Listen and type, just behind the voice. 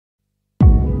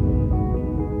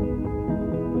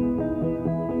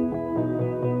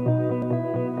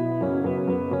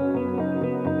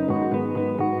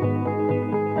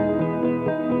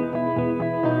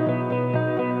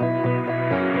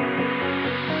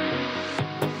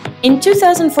In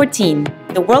 2014,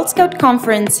 the World Scout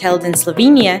Conference held in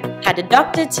Slovenia had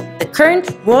adopted the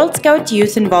current World Scout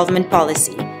Youth Involvement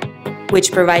Policy,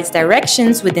 which provides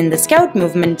directions within the Scout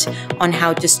movement on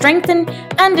how to strengthen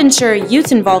and ensure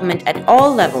youth involvement at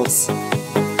all levels.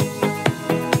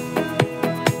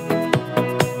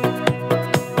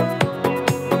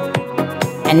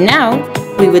 And now,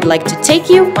 we would like to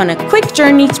take you on a quick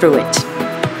journey through it.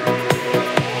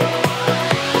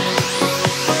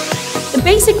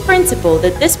 The basic principle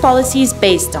that this policy is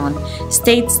based on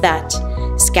states that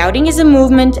Scouting is a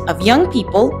movement of young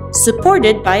people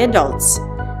supported by adults.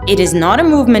 It is not a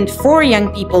movement for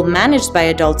young people managed by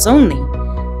adults only.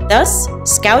 Thus,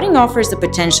 Scouting offers the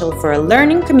potential for a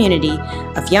learning community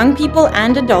of young people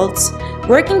and adults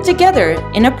working together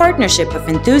in a partnership of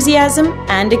enthusiasm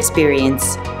and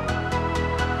experience.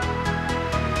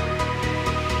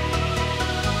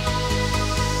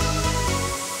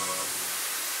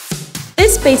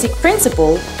 This basic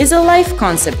principle is a life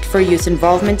concept for youth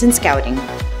involvement in Scouting.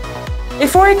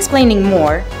 Before explaining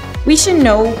more, we should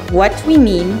know what we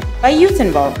mean by youth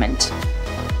involvement.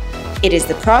 It is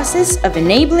the process of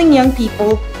enabling young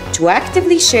people to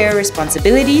actively share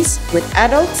responsibilities with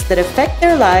adults that affect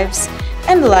their lives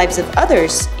and the lives of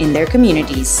others in their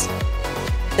communities.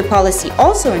 The policy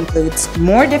also includes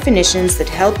more definitions that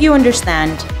help you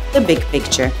understand the big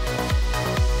picture.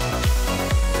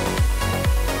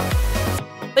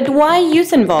 But why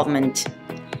youth involvement?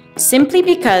 Simply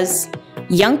because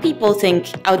young people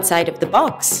think outside of the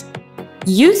box.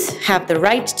 Youth have the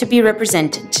right to be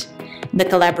represented. The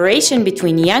collaboration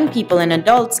between young people and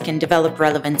adults can develop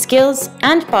relevant skills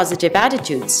and positive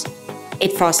attitudes.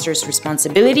 It fosters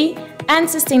responsibility and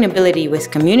sustainability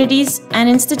with communities and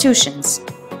institutions.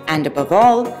 And above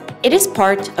all, it is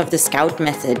part of the Scout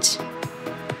method.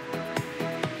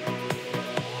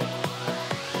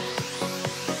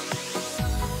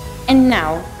 And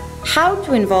now, how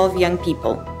to involve young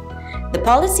people. The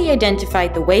policy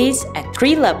identified the ways at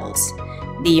 3 levels.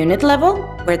 The unit level,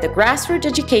 where the grassroots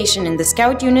education in the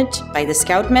Scout unit by the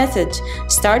Scout method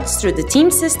starts through the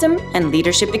team system and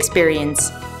leadership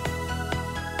experience.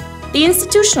 The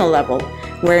institutional level,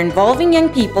 where involving young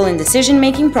people in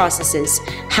decision-making processes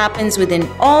happens within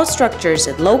all structures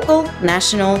at local,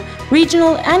 national,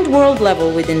 regional, and world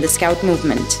level within the Scout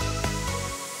movement.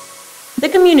 The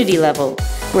community level,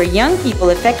 where young people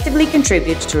effectively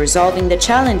contribute to resolving the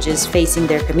challenges facing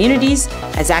their communities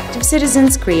as active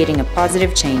citizens creating a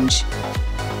positive change.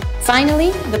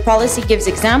 Finally, the policy gives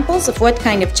examples of what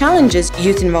kind of challenges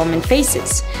youth involvement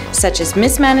faces, such as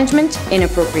mismanagement,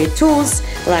 inappropriate tools,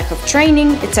 lack of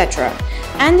training, etc.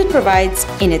 And it provides,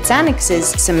 in its annexes,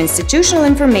 some institutional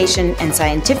information and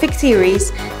scientific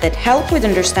theories that help with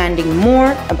understanding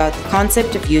more about the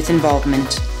concept of youth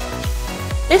involvement.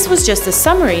 This was just a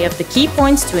summary of the key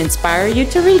points to inspire you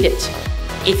to read it.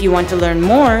 If you want to learn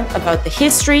more about the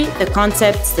history, the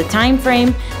concepts, the time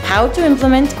frame, how to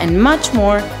implement, and much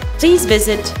more, please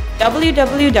visit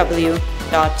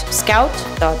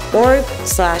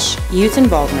www.scout.org/youth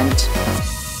involvement.